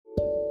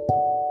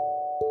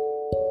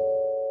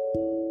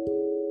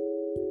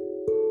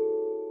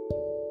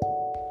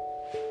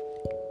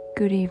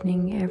Good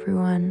evening,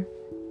 everyone.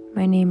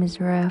 My name is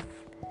Raf.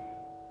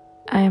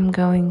 I am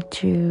going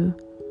to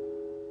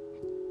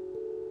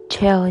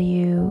tell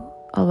you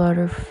a lot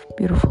of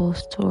beautiful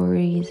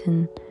stories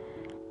and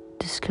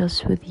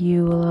discuss with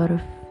you a lot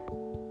of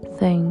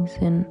things,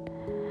 and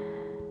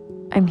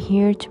I'm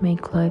here to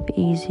make life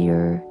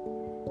easier.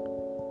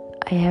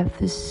 I have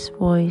this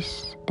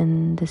voice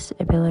and this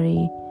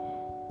ability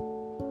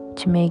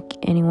to make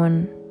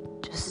anyone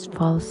just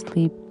fall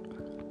asleep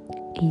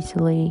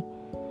easily.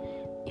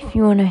 If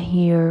you want to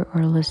hear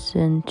or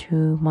listen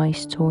to my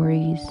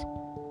stories,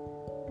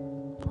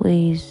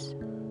 please,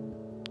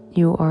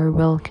 you are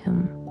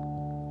welcome.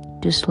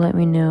 Just let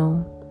me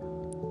know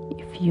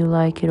if you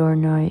like it or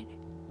not,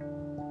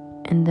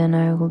 and then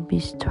I will be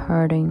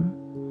starting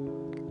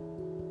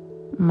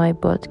my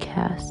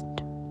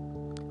podcast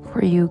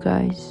for you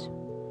guys.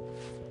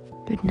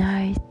 Good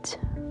night.